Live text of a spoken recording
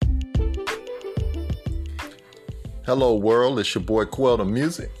Hello world, it's your boy Quell the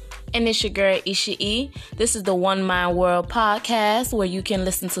Music. And it's your girl Isha E. This is the One Mind World podcast where you can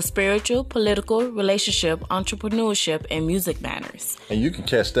listen to spiritual, political, relationship, entrepreneurship, and music matters. And you can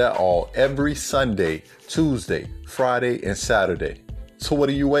catch that all every Sunday, Tuesday, Friday, and Saturday. So what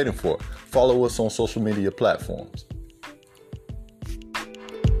are you waiting for? Follow us on social media platforms.